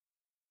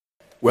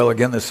Well,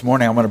 again this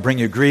morning, I want to bring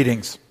you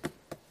greetings.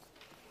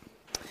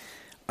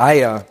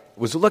 I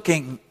was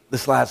looking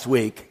this last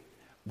week,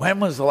 when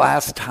was the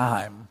last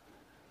time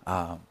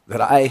that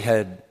I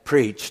had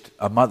preached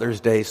a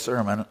Mother's Day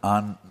sermon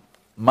on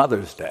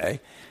Mother's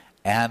Day?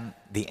 And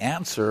the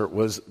answer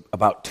was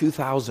about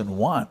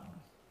 2001.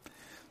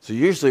 So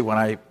usually when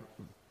I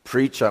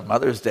preach on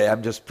Mother's Day,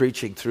 I'm just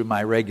preaching through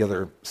my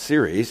regular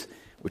series,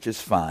 which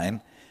is fine.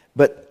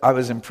 But I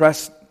was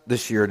impressed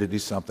this year to do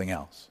something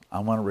else. I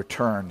want to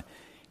return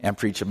and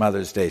preach a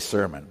Mother's Day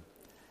sermon.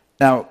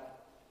 Now,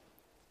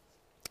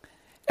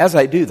 as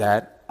I do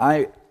that,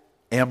 I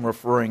am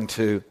referring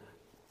to,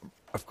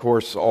 of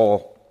course,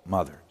 all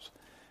mothers.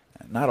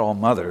 Not all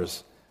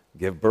mothers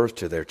give birth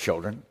to their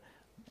children.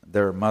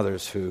 There are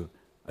mothers who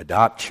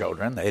adopt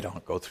children. They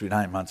don't go through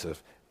 9 months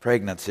of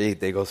pregnancy.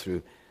 They go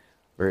through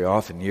very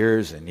often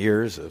years and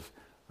years of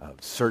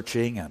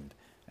searching, and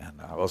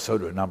also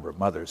to a number of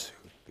mothers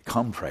who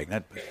become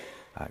pregnant,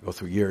 but go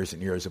through years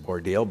and years of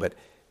ordeal. But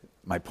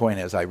my point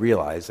is, I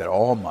realize that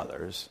all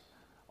mothers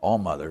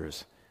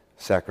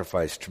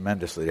sacrifice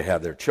tremendously to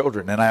have their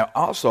children. And I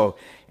also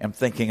am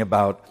thinking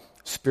about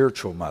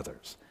spiritual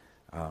mothers.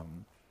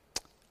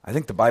 I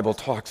think the Bible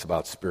talks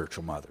about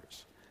spiritual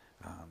mothers,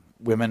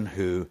 women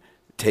who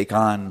take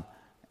on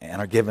and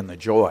are given the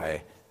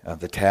joy of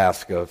the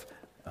task of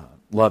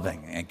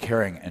loving and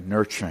caring and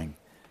nurturing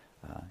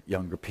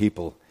younger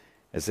people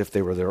as if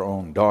they were their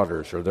own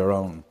daughters or their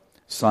own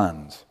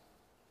sons.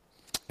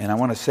 And I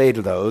want to say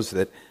to those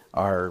that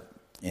are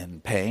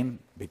in pain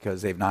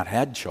because they've not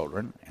had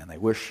children and they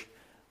wish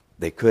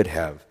they could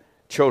have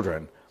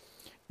children,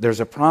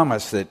 there's a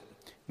promise that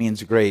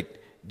means a great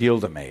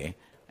deal to me,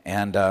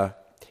 and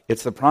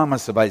it's the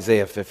promise of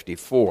Isaiah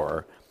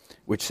 54,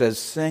 which says,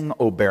 "Sing,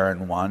 O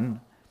barren one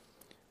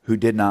who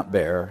did not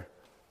bear,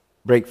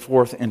 break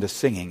forth into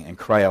singing and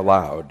cry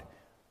aloud,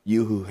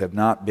 you who have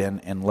not been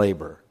in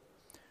labor.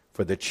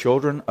 For the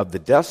children of the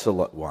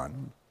desolate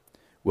one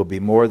will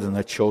be more than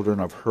the children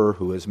of her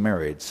who is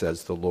married,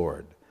 says the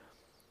Lord.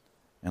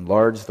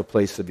 Enlarge the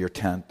place of your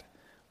tent.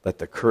 Let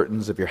the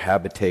curtains of your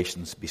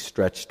habitations be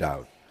stretched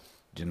out.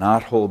 Do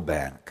not hold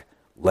back.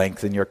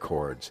 Lengthen your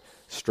cords.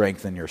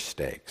 Strengthen your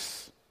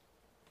stakes."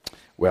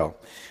 Well,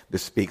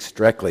 this speaks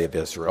directly of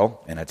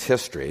Israel and its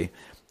history,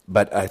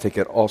 but I think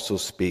it also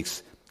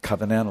speaks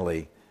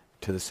covenantally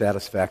to the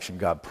satisfaction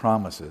God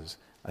promises,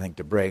 I think,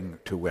 to bring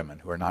to women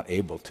who are not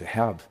able to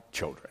have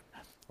children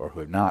or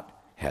who have not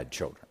had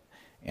children.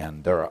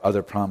 And there are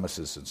other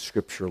promises in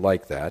Scripture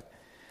like that.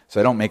 So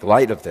I don't make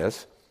light of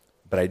this,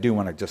 but I do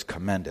want to just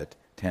commend it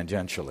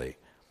tangentially,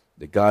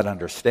 that God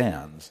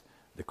understands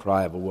the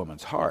cry of a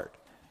woman's heart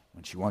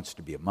when she wants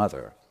to be a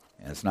mother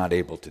and is not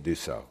able to do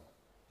so.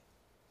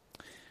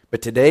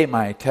 But today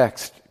my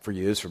text for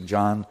you is from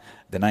John,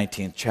 the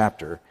 19th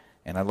chapter,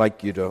 and I'd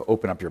like you to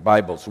open up your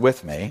Bibles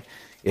with me.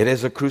 It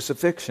is a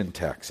crucifixion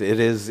text.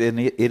 It is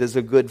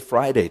a Good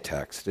Friday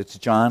text. It's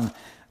John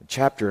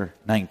chapter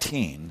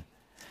 19.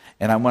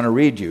 And I want to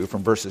read you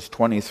from verses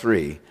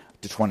 23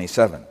 to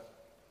 27.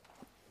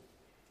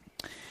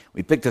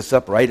 We picked this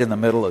up right in the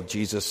middle of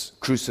Jesus'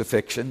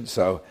 crucifixion,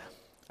 so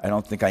I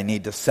don't think I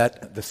need to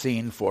set the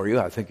scene for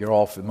you. I think you're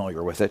all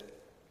familiar with it.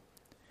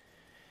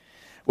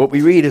 What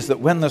we read is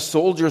that when the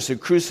soldiers who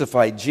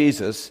crucified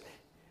Jesus,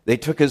 they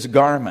took his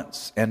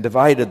garments and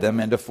divided them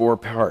into 4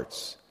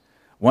 parts,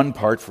 1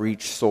 part for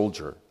each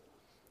soldier,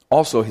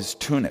 also his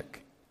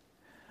tunic.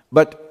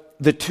 But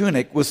the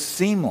tunic was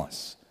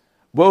seamless,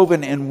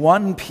 woven in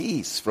one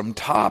piece from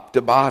top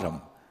to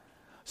bottom.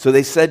 So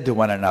they said to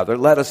one another,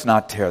 "Let us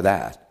not tear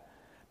that,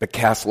 but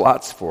cast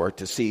lots for it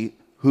to see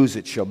whose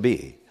it shall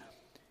be."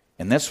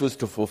 And this was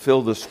to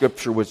fulfill the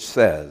scripture which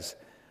says,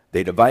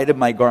 "They divided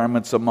my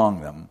garments among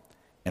them,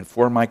 and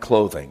for my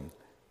clothing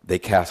they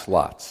cast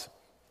lots."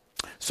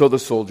 So the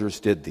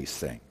soldiers did these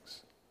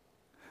things.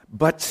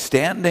 But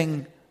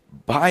standing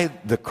by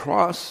the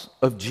cross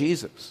of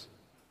Jesus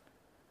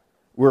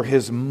were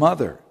his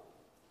mother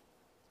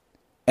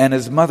and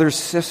his mother's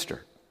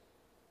sister,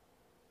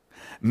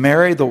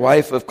 Mary, the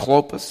wife of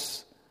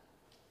Clopas,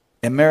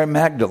 and Mary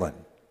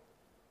Magdalene.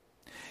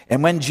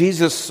 And when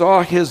Jesus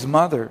saw his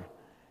mother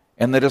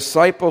and the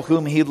disciple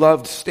whom he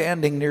loved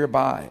standing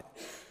nearby,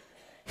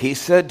 he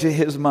said to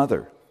his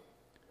mother,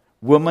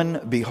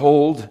 "Woman,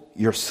 behold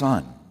your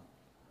son."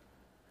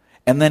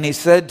 And then he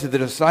said to the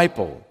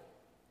disciple,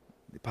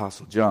 the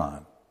Apostle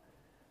John,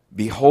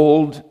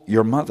 "Behold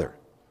your mother."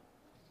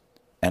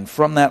 And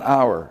from that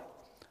hour,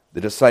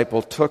 the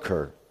disciple took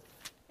her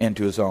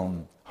into his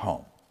own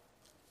home.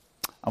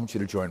 I want you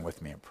to join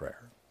with me in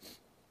prayer.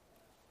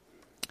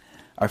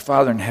 Our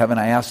Father in heaven,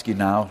 I ask you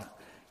now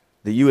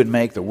that you would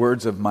make the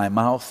words of my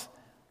mouth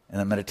and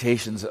the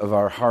meditations of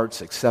our hearts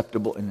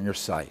acceptable in your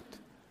sight.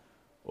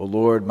 O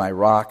Lord, my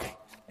rock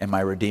and my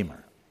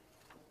redeemer.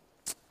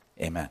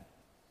 Amen.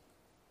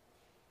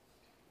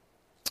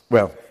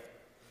 Well,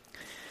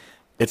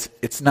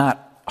 it's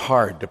not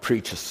hard to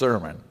preach a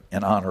sermon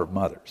in honor of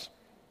mothers.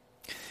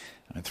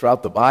 And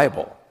throughout the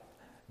Bible,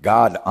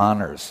 God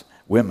honors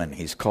women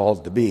he's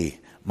called to be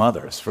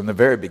mothers from the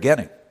very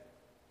beginning.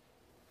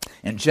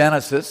 In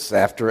Genesis,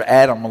 after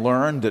Adam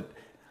learned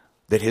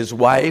that his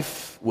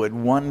wife would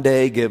one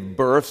day give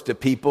birth to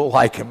people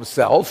like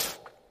himself,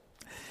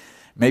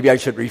 maybe I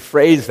should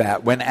rephrase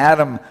that. When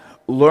Adam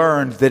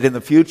learned that in the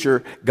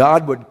future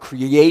God would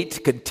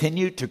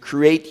continue to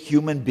create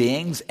human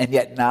beings, and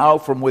yet now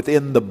from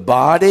within the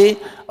body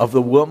of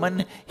the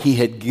woman he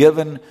had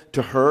given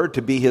to her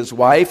to be his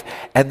wife,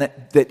 and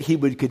that he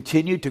would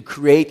continue to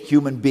create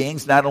human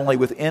beings not only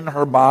within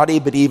her body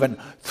but even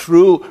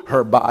through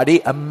her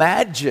body.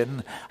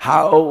 Imagine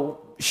how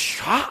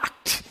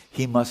shocked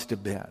he must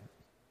have been.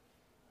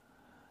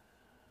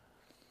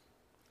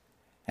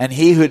 And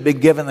he who had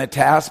been given the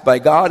task by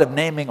God of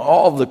naming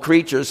all the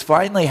creatures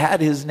finally had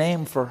his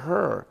name for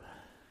her.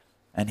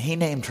 And he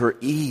named her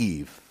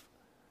Eve,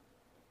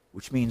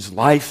 which means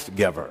life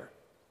giver.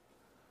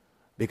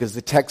 Because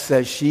the text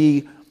says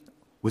she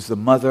was the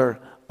mother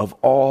of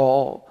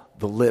all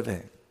the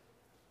living.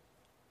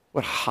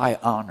 What high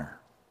honor.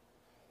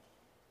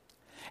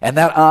 And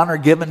that honor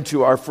given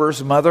to our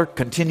first mother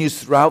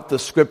continues throughout the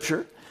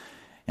scripture.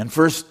 In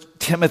 1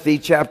 Timothy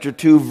chapter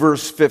 2,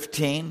 verse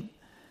 15,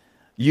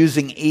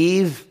 using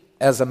Eve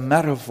as a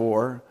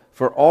metaphor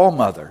for all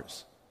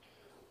mothers,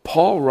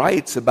 Paul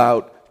writes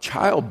about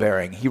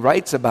childbearing. He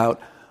writes about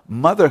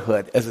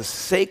motherhood as a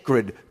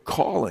sacred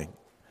calling.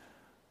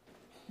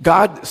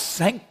 God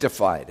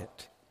sanctified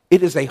it.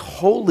 It is a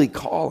holy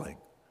calling.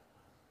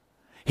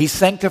 He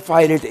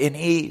sanctified it in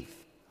Eve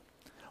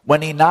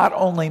when he not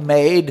only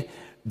made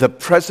the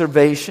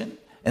preservation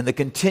and the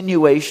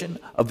continuation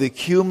of the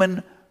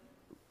human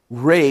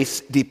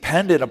race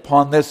dependent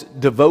upon this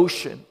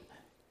devotion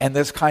and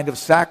this kind of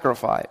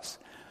sacrifice,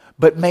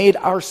 but made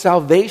our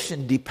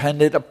salvation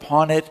dependent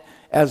upon it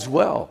as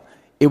well.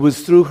 It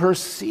was through her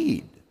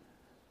seed,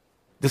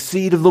 the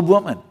seed of the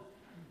woman,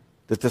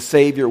 that the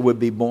Savior would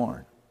be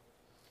born.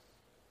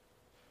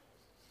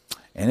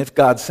 And if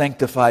God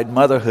sanctified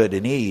motherhood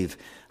in Eve,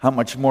 how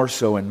much more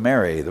so in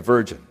Mary, the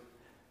Virgin,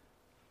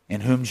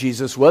 in whom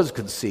Jesus was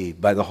conceived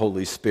by the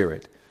Holy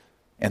Spirit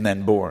and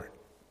then born.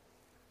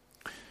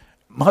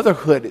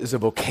 Motherhood is a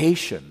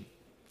vocation.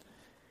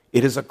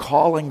 It is a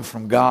calling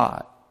from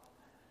God,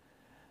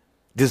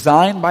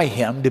 designed by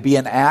Him to be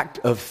an act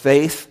of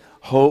faith,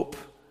 hope,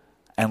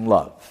 and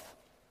love.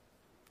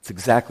 It's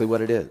exactly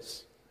what it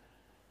is.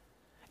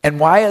 And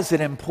why is it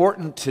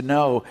important to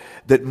know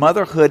that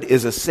motherhood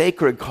is a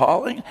sacred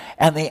calling?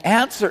 And the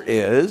answer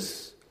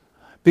is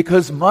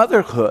because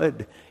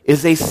motherhood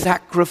is a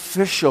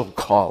sacrificial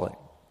calling.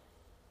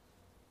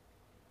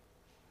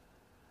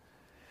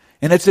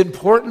 And it's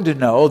important to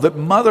know that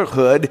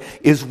motherhood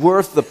is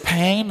worth the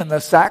pain and the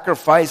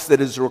sacrifice that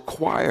is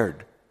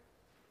required.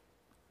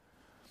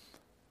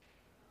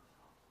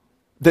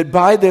 That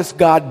by this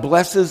God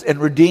blesses and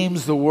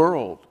redeems the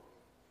world.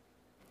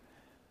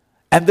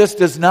 And this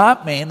does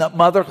not mean that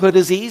motherhood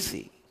is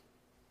easy.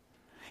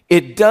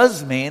 It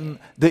does mean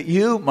that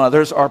you,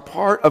 mothers, are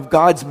part of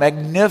God's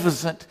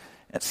magnificent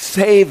and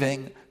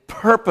saving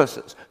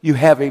purposes. You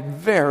have a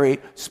very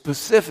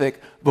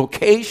specific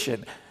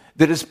vocation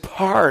that is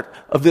part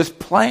of this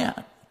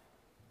plan.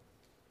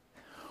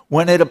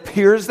 When it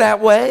appears that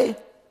way,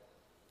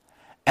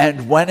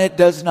 and when it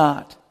does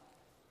not.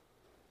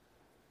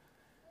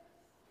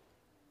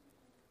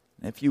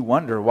 If you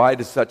wonder why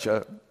does such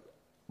a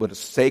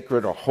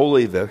sacred or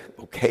holy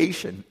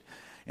vocation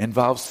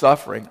involve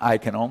suffering, I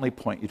can only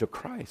point you to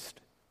Christ.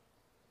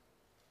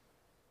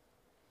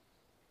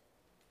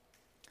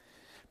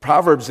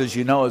 Proverbs, as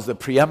you know, is the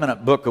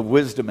preeminent book of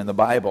wisdom in the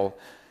Bible.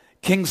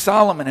 King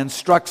Solomon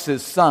instructs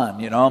his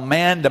son,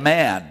 man to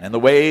man in the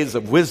ways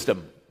of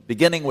wisdom,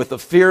 beginning with the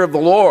fear of the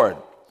Lord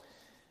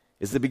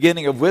is the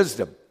beginning of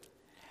wisdom.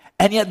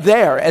 And yet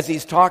there, as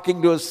he's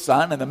talking to his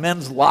son in the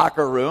men's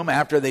locker room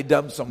after they've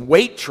done some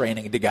weight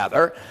training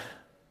together,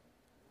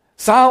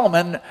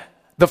 Solomon,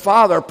 the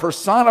father,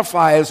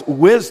 personifies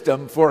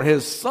wisdom for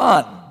his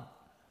son.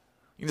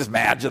 You can just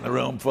imagine the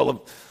room full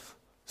of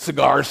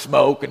cigar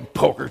smoke and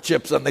poker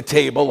chips on the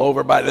table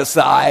over by the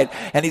side.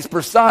 And he's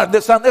son,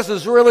 this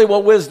is really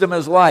what wisdom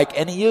is like.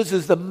 And he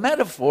uses the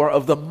metaphor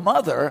of the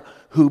mother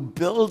who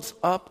builds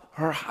up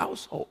her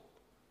household.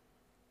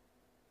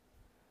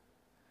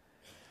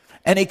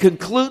 And he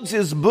concludes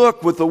his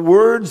book with the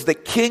words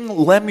that King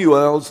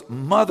Lemuel's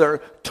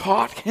mother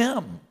taught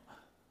him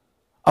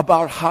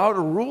about how to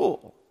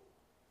rule.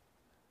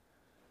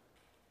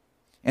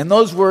 And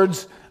those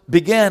words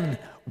begin,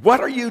 "What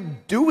are you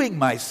doing,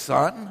 my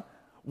son?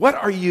 What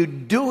are you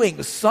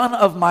doing, son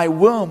of my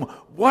womb?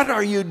 What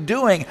are you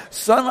doing,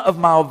 son of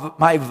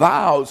my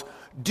vows?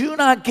 Do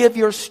not give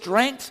your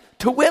strength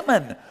to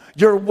women,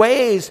 your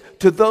ways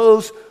to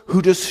those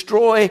who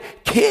destroy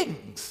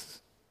kings."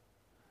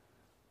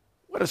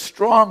 What a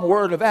strong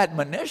word of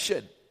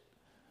admonition.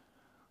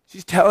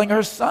 She's telling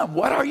her son,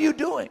 what are you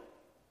doing?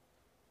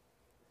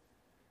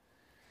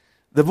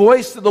 The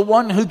voice of the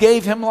one who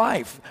gave him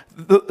life.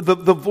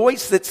 The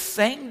voice that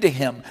sang to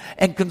him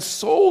and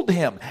consoled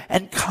him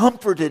and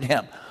comforted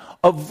him.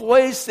 A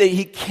voice that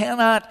he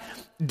cannot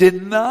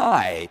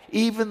deny,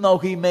 even though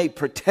he may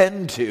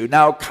pretend to,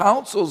 now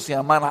counsels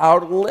him on how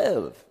to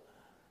live.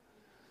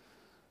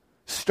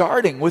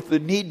 Starting with the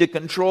need to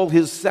control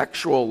his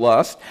sexual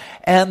lust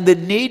and the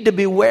need to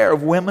beware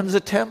of women's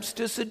attempts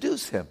to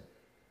seduce him.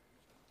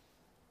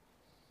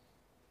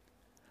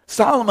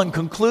 Solomon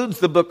concludes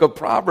the book of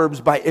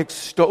Proverbs by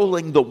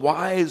extolling the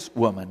wise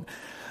woman,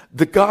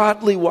 the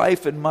godly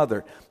wife and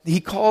mother. He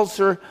calls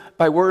her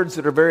by words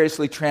that are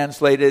variously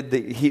translated,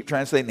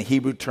 translating the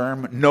Hebrew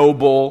term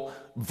noble,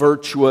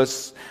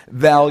 virtuous,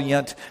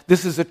 valiant.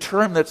 This is a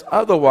term that's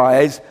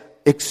otherwise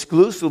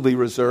exclusively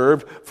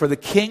reserved for the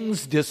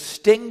king's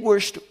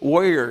distinguished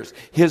warriors,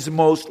 his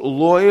most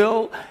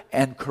loyal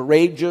and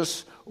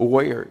courageous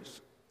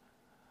warriors.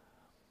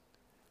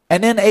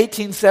 And in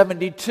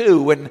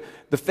 1872, when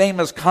the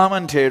famous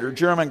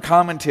German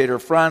commentator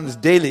Franz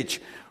Delitzsch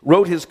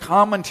wrote his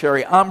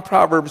commentary on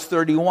Proverbs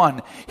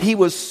 31, he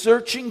was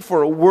searching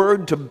for a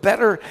word to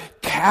better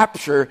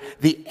capture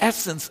the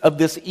essence of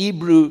this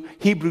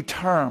Hebrew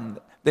term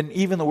than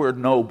even the word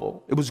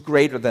noble. It was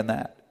greater than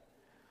that.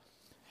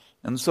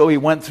 And so he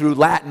went through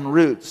Latin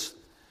roots,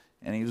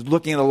 and he was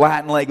looking at the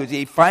Latin language.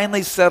 He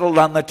finally settled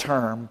on the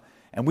term,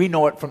 and we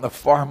know it from the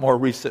far more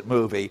recent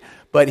movie,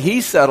 but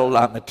he settled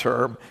on the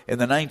term in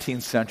the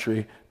 19th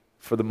century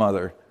for the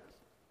mother,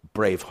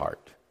 Braveheart.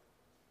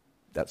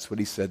 That's what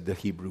he said the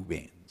Hebrew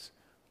means.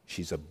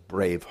 She's a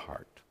brave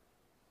heart.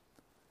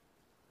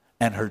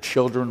 And her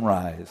children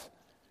rise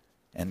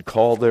and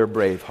call their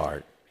brave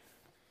heart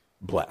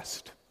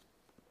blessed.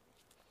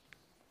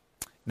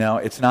 Now,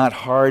 it's not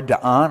hard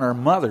to honor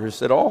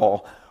mothers at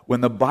all when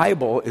the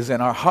Bible is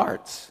in our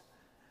hearts,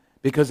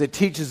 because it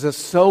teaches us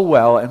so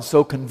well and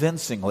so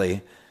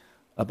convincingly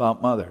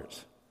about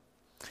mothers.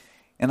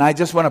 And I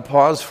just want to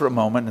pause for a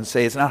moment and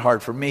say it's not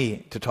hard for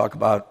me to talk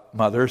about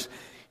mothers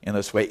in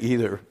this way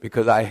either,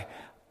 because I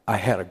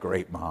had a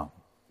great mom.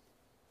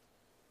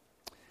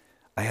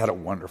 I had a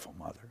wonderful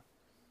mother.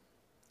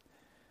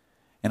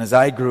 And as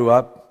I grew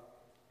up,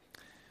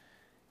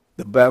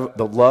 the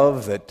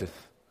love that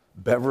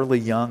Beverly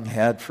Young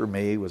had for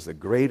me was the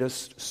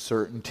greatest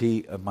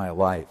certainty of my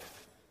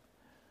life.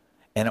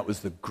 And it was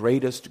the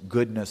greatest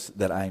goodness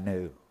that I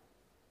knew.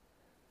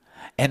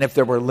 And if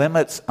there were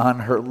limits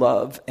on her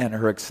love and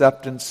her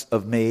acceptance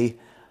of me,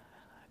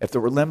 if there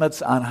were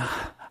limits on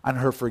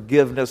her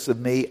forgiveness of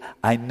me,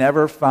 I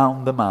never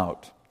found them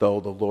out,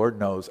 though the Lord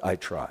knows I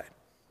tried.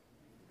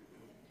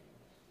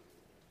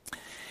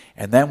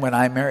 And then when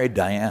I married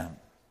Diane,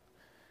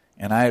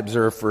 and I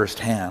observed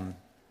firsthand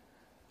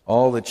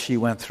all that she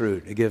went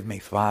through to give me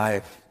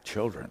 5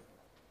 children,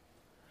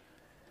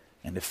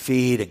 and to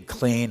feed and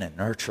clean and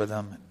nurture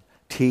them, and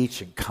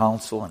teach and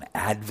counsel and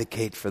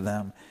advocate for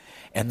them,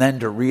 and then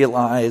to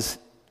realize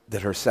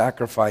that her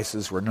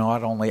sacrifices were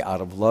not only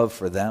out of love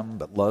for them,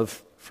 but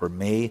love for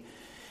me,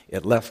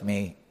 it left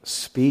me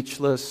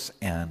speechless,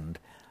 and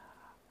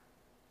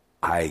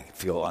I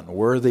feel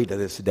unworthy to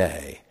this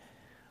day.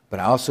 But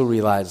I also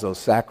realize those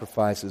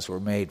sacrifices were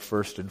made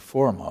first and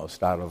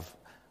foremost out of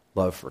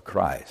love for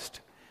Christ.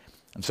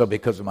 And so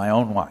because of my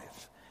own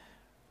wife,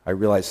 I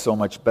realize so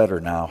much better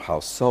now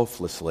how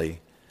selflessly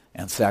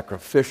and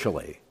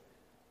sacrificially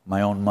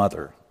my own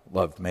mother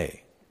loved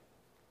me.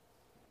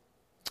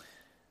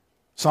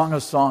 Song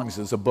of Songs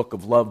is a book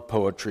of love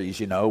poetry, as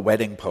you know,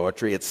 wedding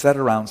poetry. It's set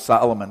around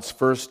Solomon's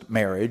first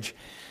marriage,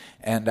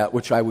 and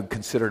which I would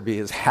consider to be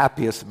his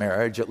happiest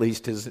marriage, at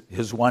least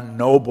his one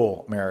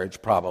noble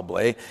marriage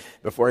probably,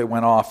 before he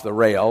went off the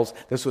rails.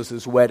 This was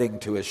his wedding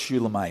to his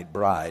Shulamite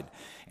bride.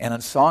 And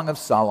in Song of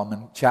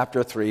Solomon,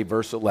 chapter 3,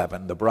 verse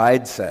 11, the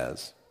bride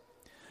says,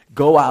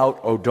 "Go out,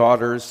 O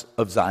daughters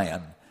of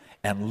Zion,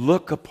 and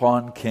look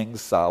upon King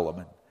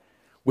Solomon,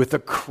 with the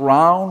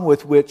crown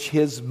with which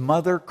his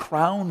mother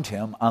crowned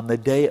him on the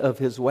day of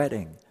his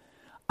wedding,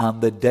 on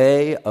the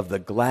day of the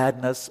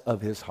gladness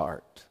of his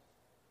heart."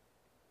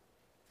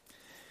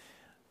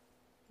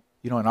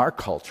 You know, in our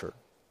culture,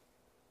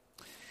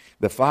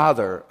 the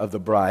father of the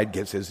bride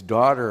gives his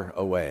daughter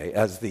away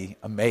as the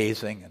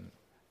amazing and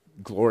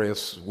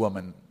glorious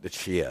woman that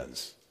she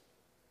is.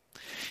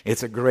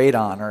 It's a great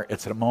honor.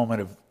 It's a moment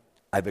of,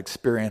 I've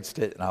experienced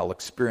it, and I'll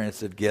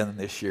experience it again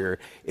this year.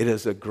 It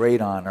is a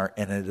great honor,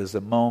 and it is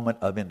a moment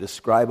of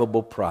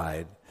indescribable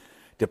pride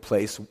to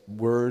place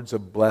words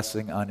of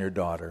blessing on your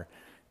daughter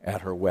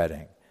at her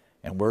wedding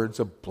and words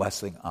of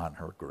blessing on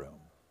her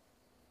groom.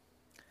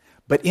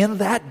 But in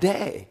that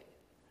day,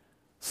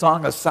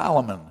 Song of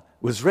Solomon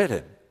was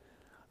written.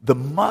 The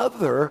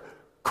mother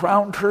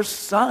crowned her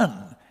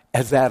son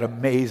as that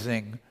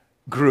amazing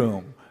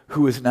groom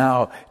who is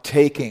now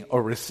taking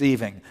or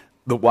receiving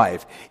the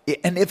wife.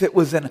 And if it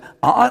was an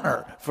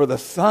honor for the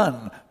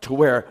son to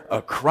wear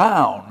a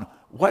crown,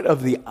 what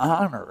of the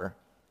honor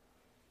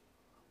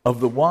of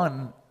the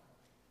one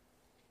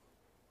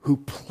who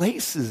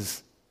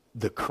places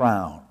the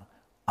crown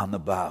on the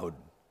bowed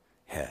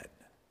head,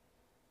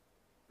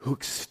 who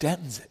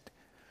extends it,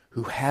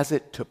 who has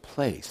it to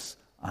place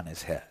on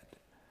his head?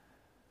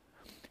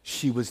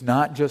 She was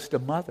not just a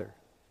mother.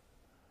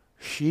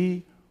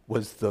 She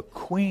was the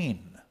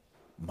queen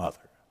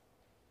mother.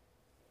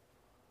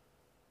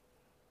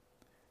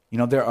 You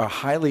know, there are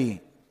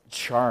highly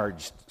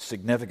charged,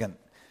 significant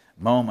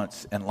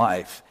moments in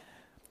life,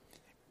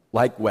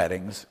 like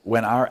weddings,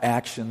 when our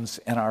actions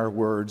and our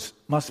words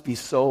must be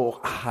so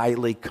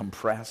highly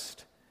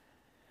compressed.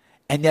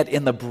 And yet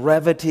in the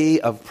brevity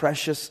of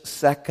precious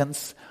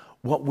seconds,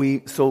 what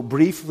we so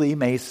briefly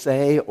may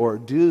say or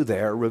do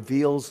there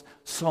reveals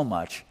so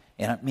much,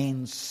 and it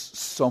means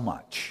so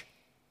much.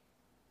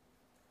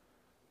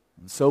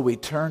 And so we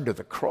turn to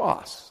the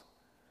cross,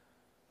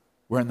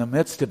 where in the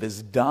midst of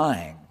his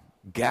dying,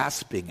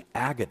 gasping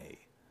agony,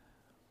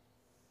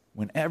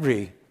 when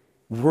every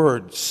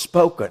word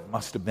spoken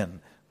must have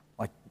been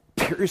like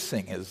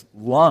piercing his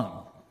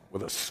lung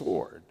with a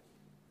sword,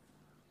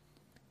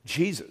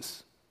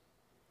 Jesus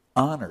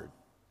honored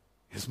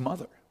his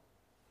mother.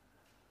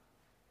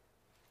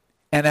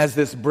 And as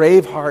this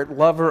Braveheart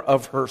lover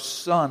of her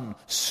son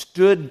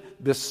stood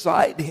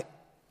beside him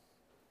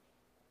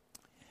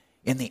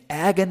in the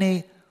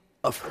agony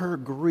of her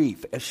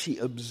grief, as she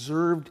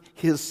observed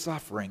his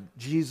suffering,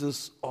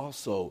 Jesus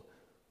also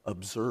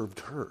observed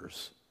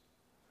hers.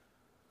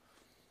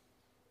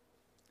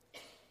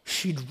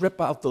 She'd rip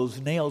out those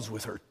nails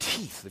with her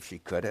teeth if she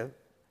could have.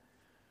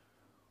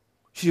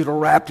 She would have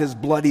wrapped his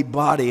bloody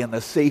body in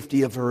the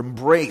safety of her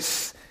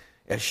embrace,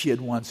 as she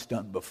had once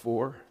done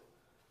before.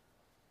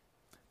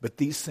 But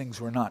these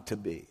things were not to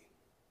be.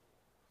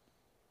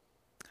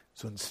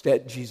 So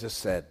instead, Jesus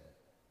said,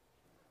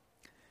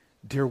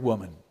 "Dear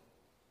woman,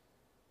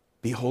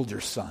 behold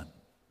your son,"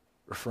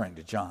 referring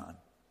to John.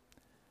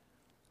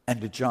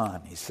 And to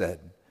John, he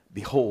said,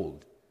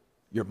 "Behold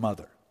your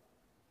mother."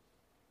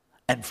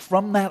 And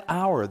from that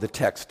hour, the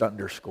text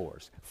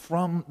underscores,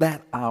 from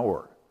that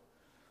hour,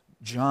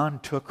 John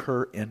took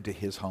her into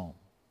his home.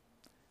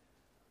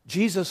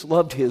 Jesus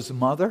loved his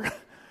mother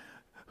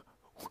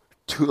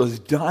to his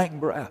dying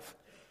breath.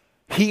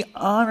 He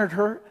honored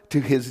her to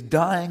his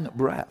dying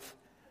breath.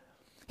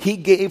 He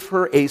gave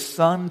her a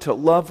son to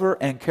love her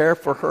and care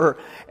for her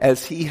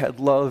as he had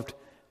loved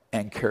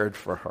and cared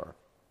for her.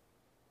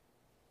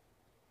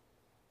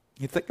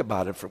 You think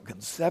about it, from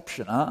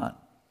conception on,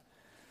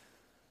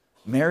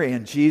 Mary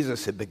and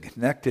Jesus had been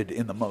connected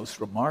in the most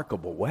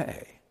remarkable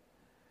way.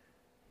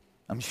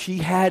 She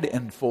had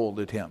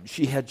enfolded him.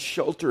 She had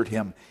sheltered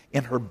him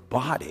in her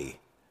body.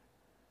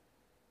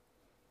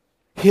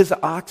 His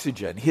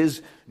oxygen,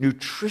 his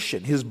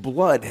nutrition, his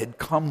blood had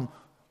come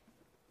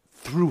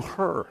through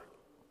her.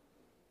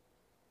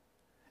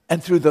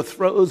 And through the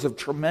throes of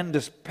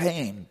tremendous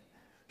pain,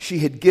 she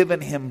had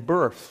given him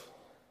birth.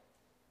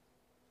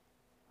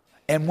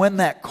 And when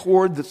that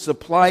cord that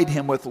supplied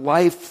him with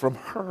life from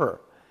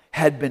her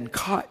had been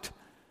cut,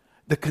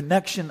 the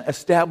connection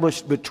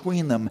established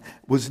between them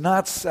was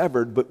not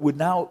severed, but would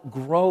now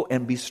grow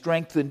and be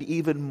strengthened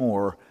even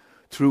more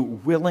through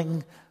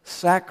willing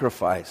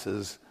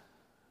sacrifices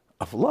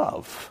of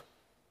love.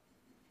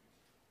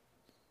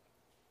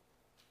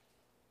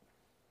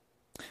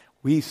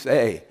 We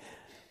say,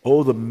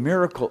 oh, the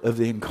miracle of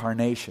the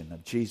incarnation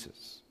of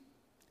Jesus.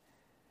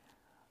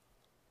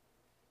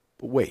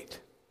 But wait.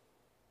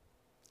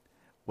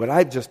 What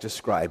I've just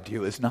described to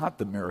you is not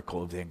the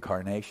miracle of the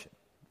incarnation.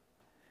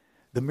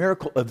 The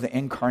miracle of the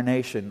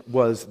incarnation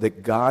was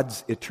that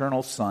God's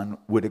eternal Son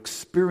would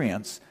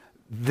experience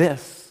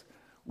this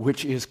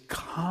which is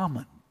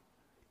common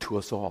to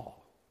us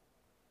all.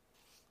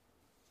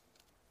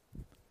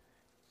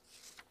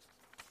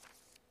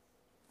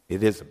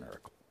 It is a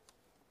miracle.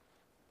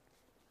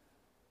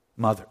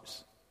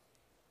 Mothers,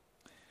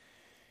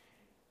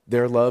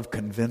 their love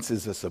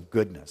convinces us of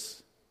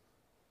goodness.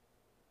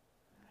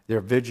 Their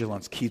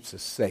vigilance keeps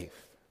us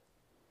safe.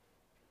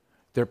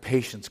 Their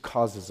patience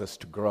causes us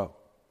to grow.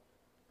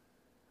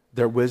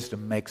 Their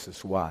wisdom makes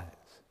us wise.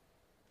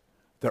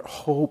 Their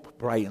hope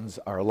brightens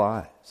our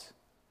lives.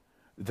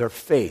 Their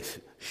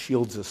faith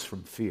shields us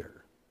from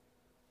fear.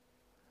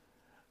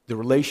 The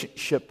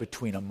relationship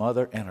between a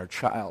mother and her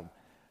child,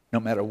 no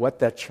matter what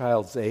that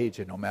child's age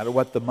and no matter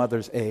what the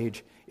mother's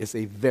age, is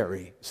a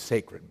very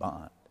sacred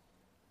bond.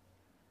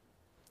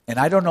 And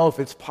I don't know if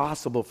it's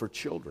possible for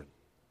children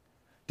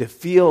to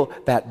feel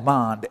that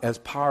bond as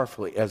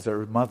powerfully as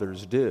their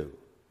mothers do.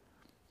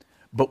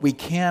 But we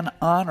can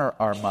honor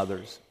our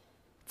mothers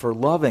for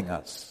loving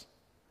us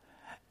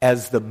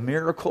as the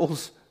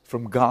miracles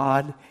from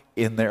God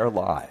in their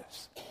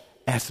lives.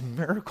 As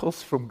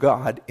miracles from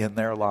God in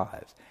their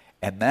lives.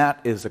 And that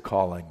is a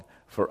calling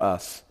for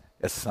us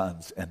as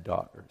sons and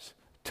daughters,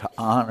 to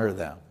honor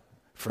them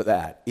for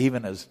that,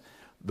 even as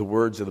the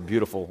words of the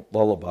beautiful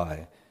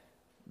lullaby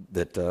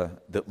that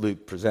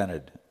Luke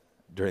presented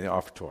during the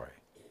offertory.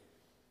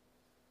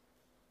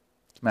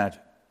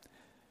 Imagine.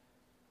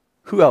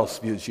 Who else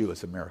views you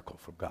as a miracle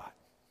from God?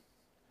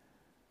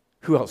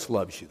 Who else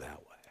loves you that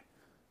way?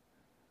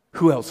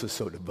 Who else is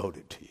so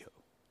devoted to you?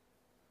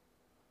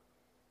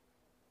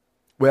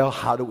 Well,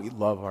 how do we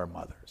love our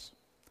mothers?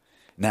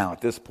 Now,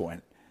 at this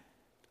point,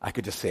 I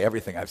could just say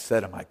everything I've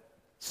said in my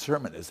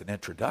sermon as an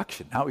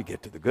introduction. Now we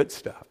get to the good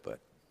stuff, but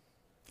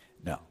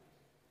no.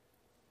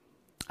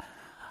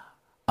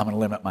 I'm going to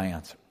limit my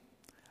answer.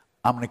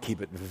 I'm going to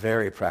keep it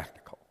very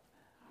practical.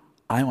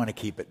 I want to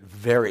keep it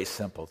very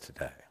simple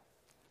today.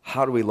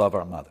 How do we love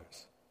our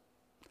mothers?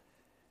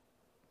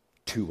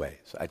 2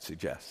 ways, I'd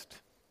suggest,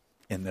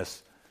 in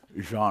this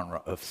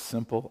genre of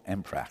simple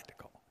and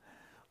practical.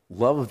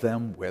 Love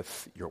them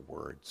with your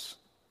words.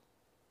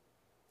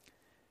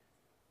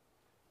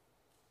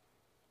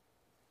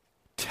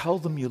 Tell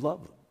them you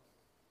love them.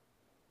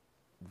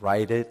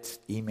 Write it,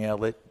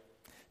 email it,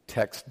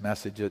 text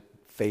message it,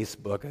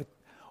 Facebook it,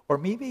 or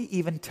maybe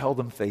even tell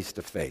them face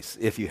to face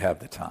if you have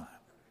the time.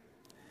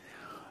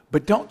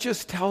 But don't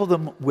just tell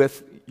them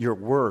with your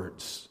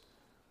words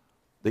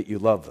that you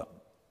love them.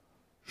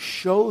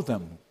 Show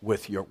them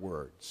with your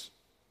words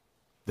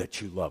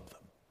that you love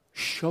them.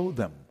 Show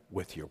them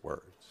with your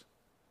words.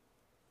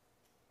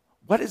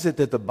 What is it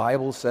that the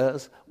Bible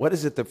says? What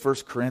is it that 1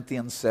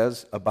 Corinthians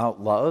says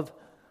about love?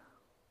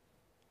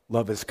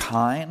 Love is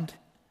kind.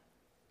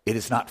 It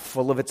is not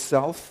full of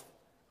itself.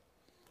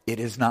 It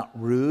is not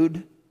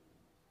rude.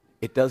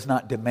 It does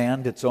not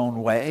demand its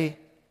own way.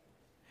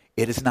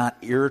 It is not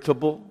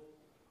irritable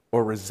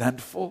or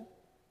resentful.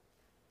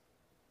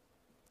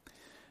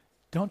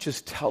 Don't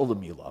just tell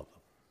them you love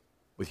them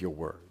with your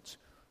words.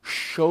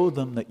 Show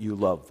them that you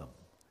love them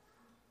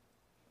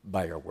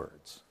by your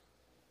words.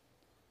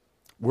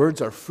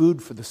 Words are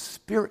food for the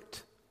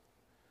spirit.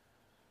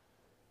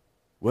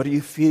 What are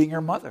you feeding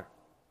your mother?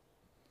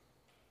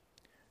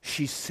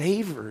 She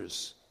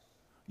savors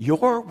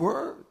your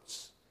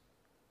words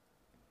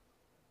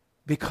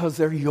because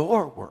they're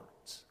your words.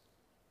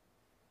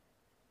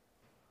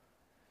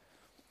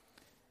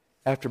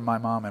 After my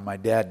mom and my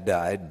dad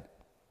died,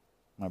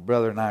 my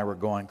brother and I were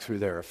going through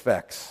their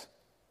effects.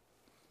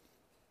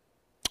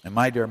 And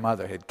my dear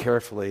mother had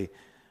carefully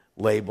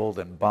labeled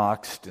and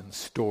boxed and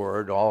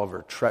stored all of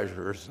her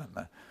treasures in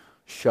the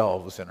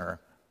shelves in her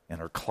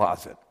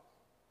closet.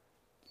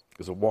 It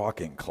was a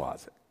walk-in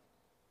closet.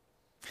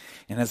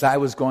 And as I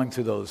was going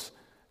through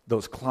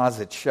those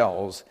closet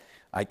shelves,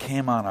 I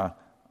came on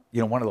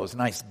one of those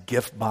nice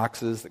gift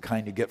boxes, the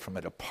kind you get from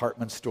a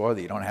department store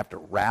that you don't have to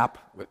wrap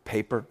with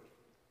paper.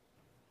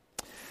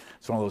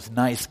 It's one of those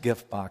nice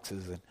gift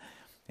boxes,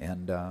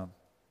 and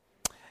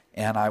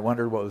I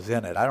wondered what was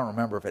in it. I don't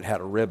remember if it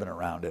had a ribbon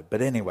around it,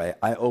 but anyway,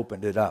 I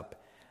opened it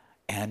up,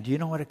 and do you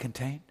know what it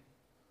contained?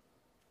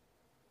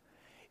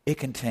 It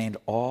contained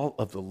all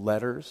of the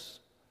letters,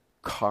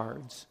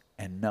 cards,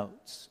 and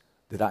notes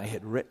that I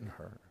had written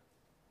her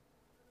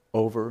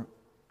over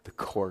the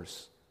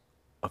course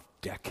of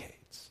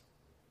decades,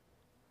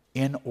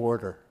 in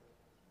order.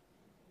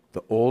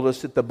 The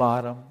oldest at the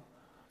bottom,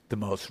 the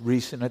most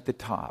recent at the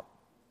top.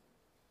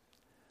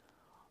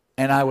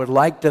 And I would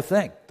like to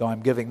think, though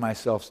I'm giving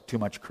myself too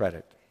much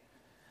credit,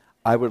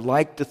 I would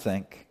like to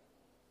think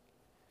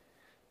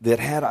that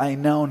had I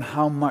known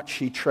how much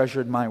she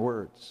treasured my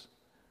words,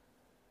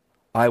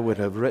 I would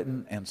have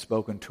written and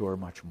spoken to her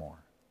much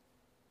more.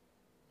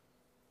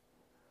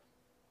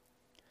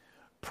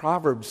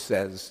 Proverbs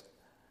says,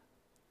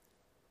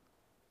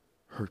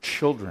 her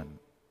children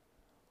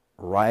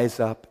rise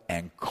up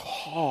and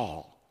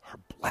call her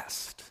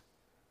blessed.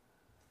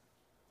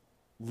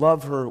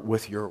 Love her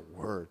with your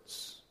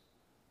words.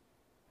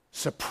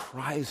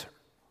 Surprise her.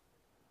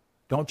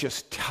 Don't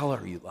just tell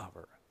her you love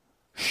her.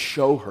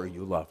 Show her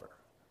you love her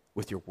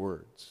with your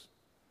words.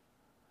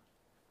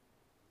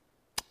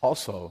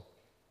 Also,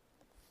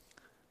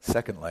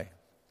 secondly,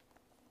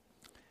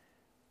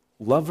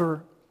 love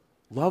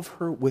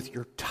her with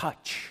your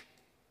touch.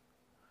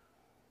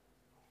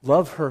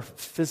 Love her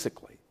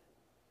physically.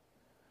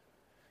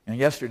 And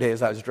yesterday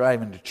as I was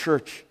driving to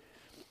church,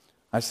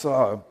 I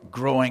saw a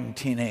growing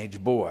teenage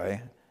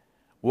boy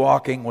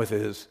walking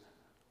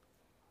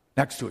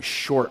next to his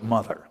short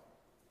mother,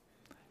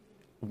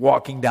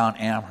 walking down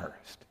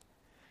Amherst,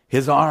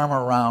 his arm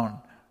around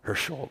her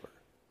shoulder.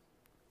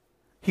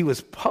 He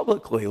was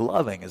publicly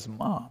loving his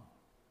mom.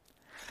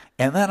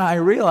 And then I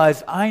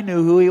realized I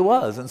knew who he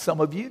was, and some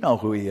of you know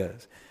who he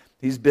is.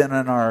 He's been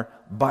in our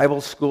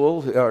Bible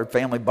school, our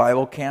family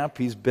Bible camp.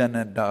 He's been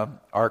in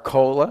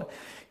Arcola.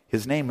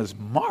 His name is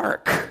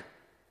Mark.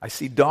 I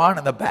see Dawn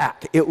in the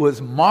back. It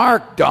was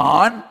Mark,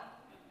 Dawn.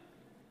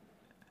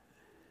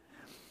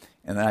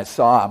 And then I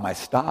saw him, I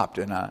stopped,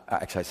 and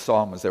I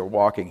saw him as they were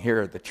walking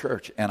here at the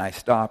church, and I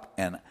stopped,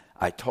 and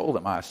I told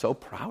him I was so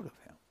proud of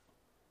him.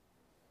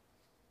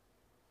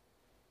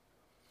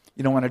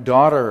 You know, when a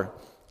daughter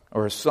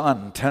or a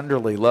son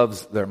tenderly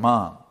loves their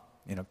mom,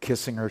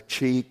 kissing her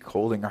cheek,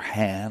 holding her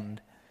hand,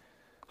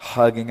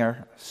 hugging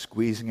her,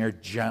 squeezing her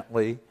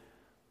gently,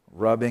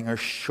 rubbing her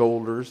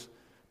shoulders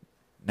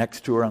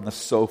next to her on the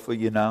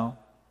sofa,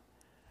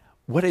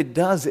 what it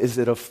does is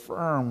it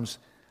affirms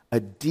a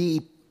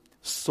deep,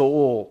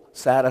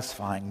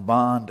 soul-satisfying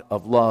bond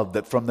of love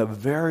that from the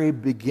very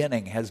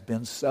beginning has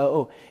been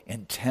so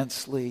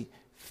intensely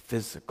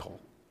physical.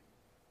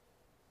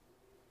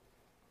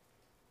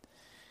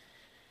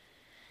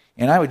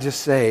 And I would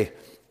just say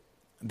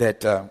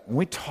that when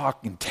we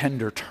talk in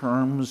tender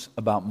terms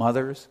about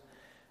mothers,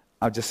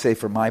 I'll just say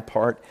for my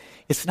part,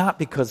 it's not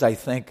because I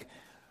think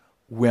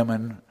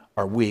women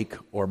are weak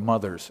or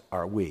mothers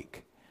are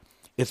weak.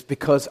 It's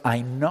because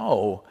I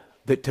know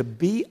that to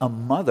be a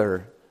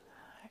mother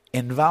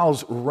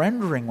involves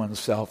rendering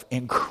oneself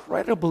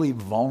incredibly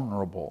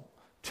vulnerable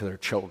to their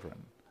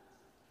children,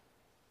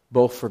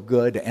 both for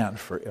good and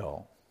for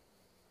ill.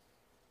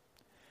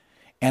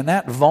 And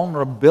that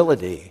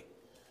vulnerability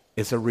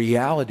is a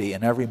reality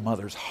in every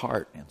mother's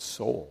heart and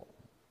soul.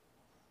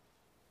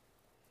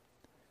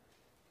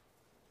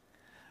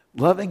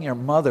 Loving your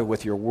mother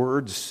with your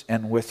words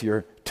and with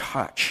your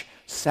touch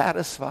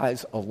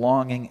satisfies a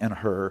longing in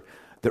her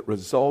that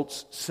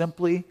results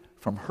simply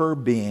from her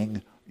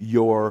being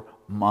your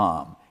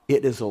mom.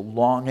 It is a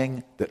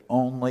longing that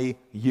only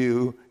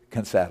you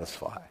can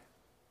satisfy.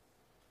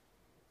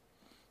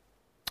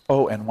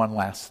 Oh, and one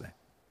last thing.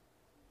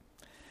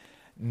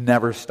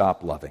 Never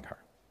stop loving her.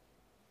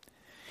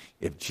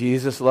 If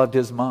Jesus loved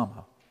his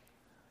mama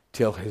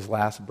till his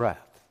last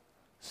breath,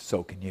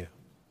 so can you.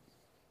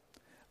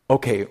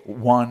 Okay,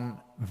 one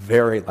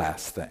very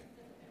last thing.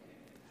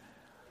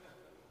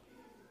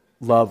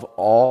 Love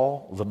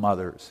all the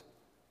mothers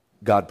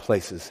God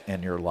places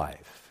in your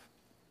life.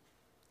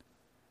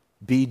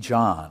 Be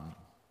John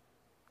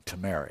to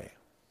Mary.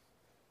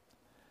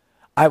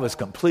 I was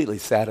completely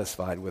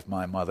satisfied with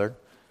my mother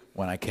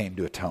when I came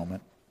to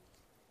Atonement.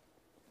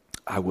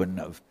 I wouldn't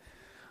have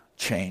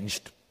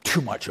changed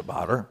too much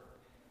about her.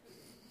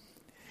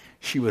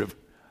 She would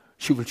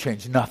have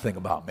changed nothing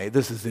about me.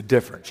 This is the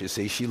difference, you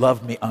see. She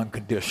loved me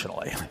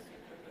unconditionally.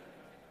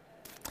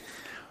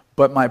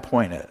 But my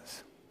point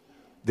is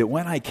that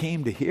when I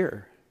came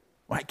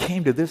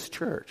to this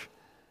church,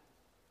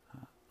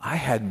 I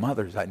had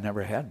mothers I'd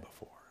never had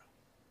before.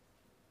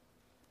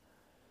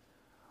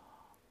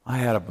 I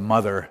had a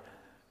mother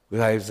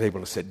that I was able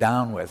to sit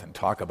down with and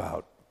talk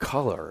about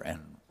color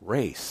and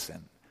race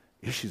and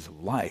issues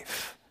of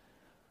life.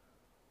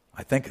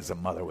 I think as a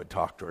mother would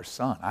talk to her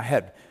son.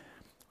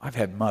 I've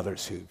had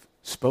mothers who've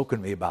spoken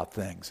to me about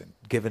things and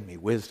given me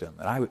wisdom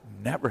that I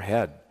never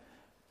had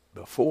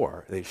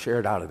before. They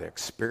shared out of their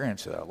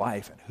experience of their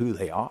life and who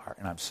they are.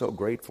 And I'm so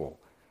grateful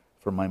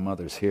for my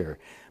mothers here.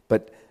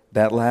 But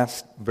that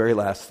very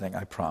last thing,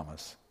 I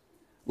promise.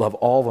 Love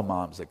all the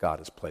moms that God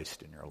has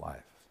placed in your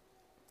life.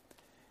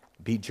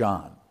 Be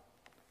John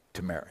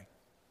to Mary.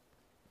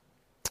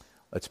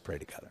 Let's pray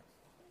together.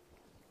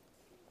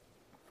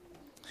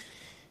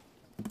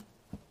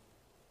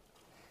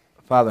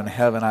 Father in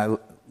heaven, I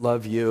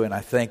love you and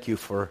I thank you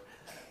for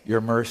your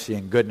mercy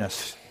and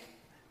goodness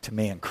to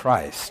me in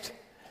Christ.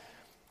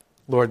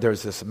 Lord,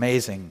 there's this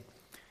amazing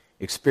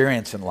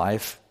experience in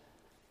life.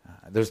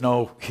 There's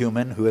no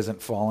human who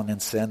isn't fallen in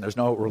sin. There's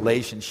no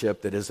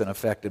relationship that isn't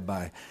affected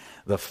by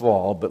the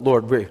fall. But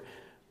Lord,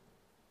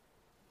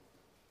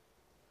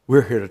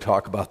 we're here to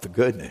talk about the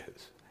good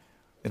news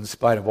in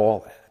spite of all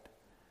that.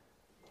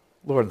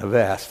 Lord, in the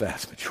vast,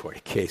 vast majority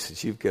of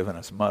cases, you've given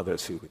us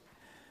mothers who would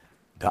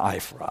die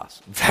for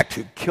us. In fact,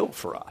 who'd kill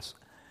for us.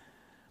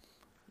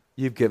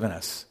 You've given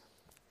us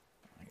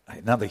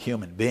another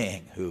human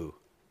being who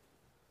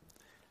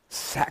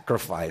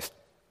sacrificed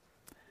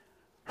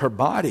her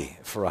body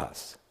for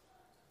us,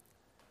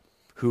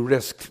 who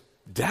risked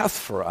death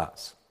for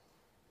us,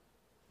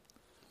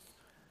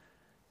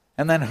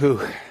 and then who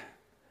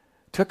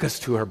took us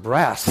to her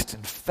breast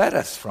and fed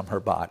us from her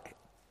body.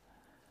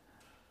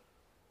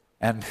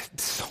 And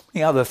so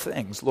many other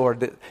things,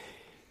 Lord.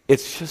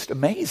 It's just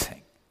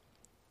amazing.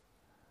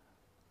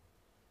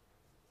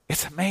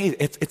 It's amazing.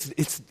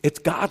 It's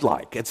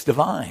godlike. It's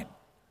divine.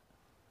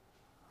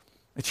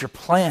 It's your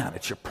plan.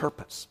 It's your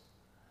purpose.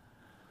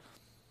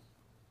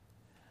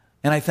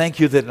 And I thank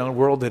you that in a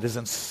world that is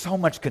in so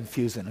much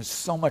confusion and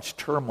so much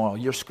turmoil,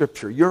 your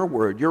scripture, your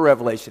word, your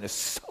revelation is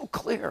so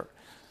clear.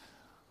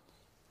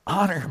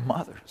 Honor your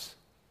mothers.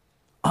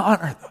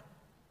 Honor them.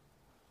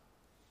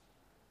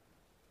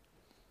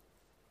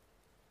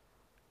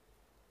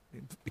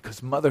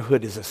 Because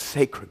motherhood is a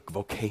sacred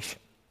vocation.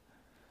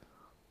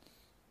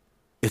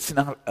 It's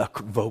not a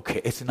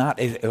vocation. It's not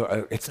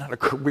a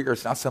career.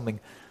 It's not something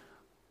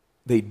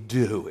they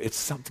do. It's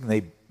something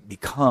they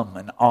become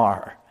and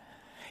are.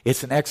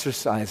 It's an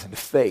exercise in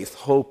faith,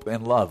 hope,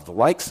 and love, the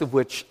likes of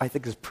which I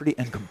think is pretty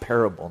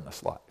incomparable in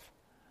this life.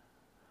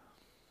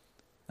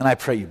 And I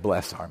pray you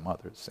bless our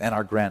mothers and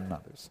our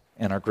grandmothers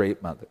and our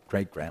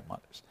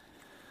great-grandmothers.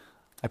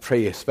 I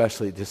pray you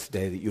especially this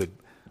day that you would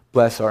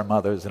bless our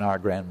mothers and our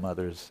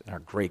grandmothers and our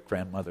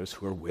great-grandmothers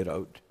who are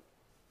widowed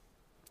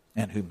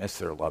and who miss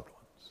their loved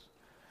ones.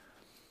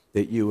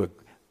 That you would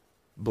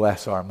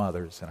bless our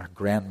mothers and our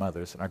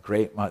grandmothers and our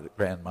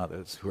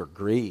great-grandmothers who are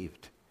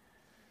grieved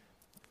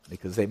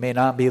because they may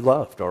not be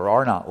loved or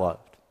are not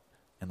loved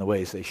in the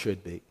ways they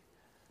should be.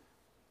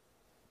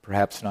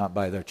 Perhaps not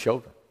by their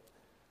children.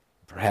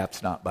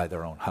 Perhaps not by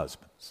their own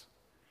husbands.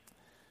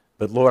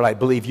 But Lord, I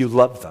believe you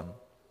love them.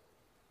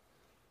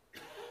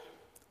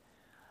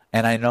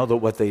 And I know that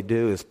what they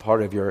do is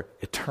part of your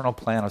eternal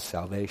plan of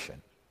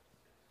salvation.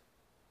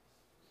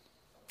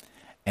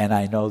 And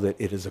I know that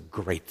it is a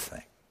great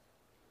thing.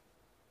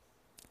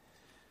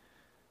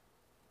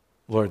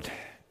 Lord,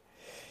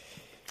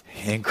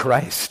 in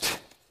Christ,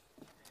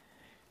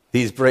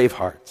 these brave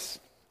hearts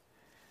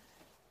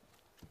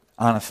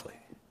honestly.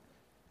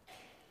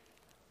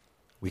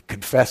 We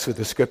confess with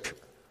the Scripture.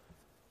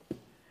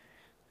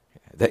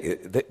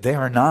 They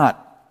are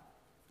not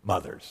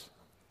mothers.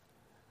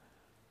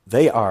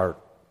 They are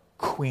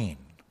queen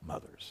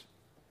mothers.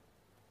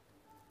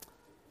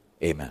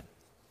 Amen.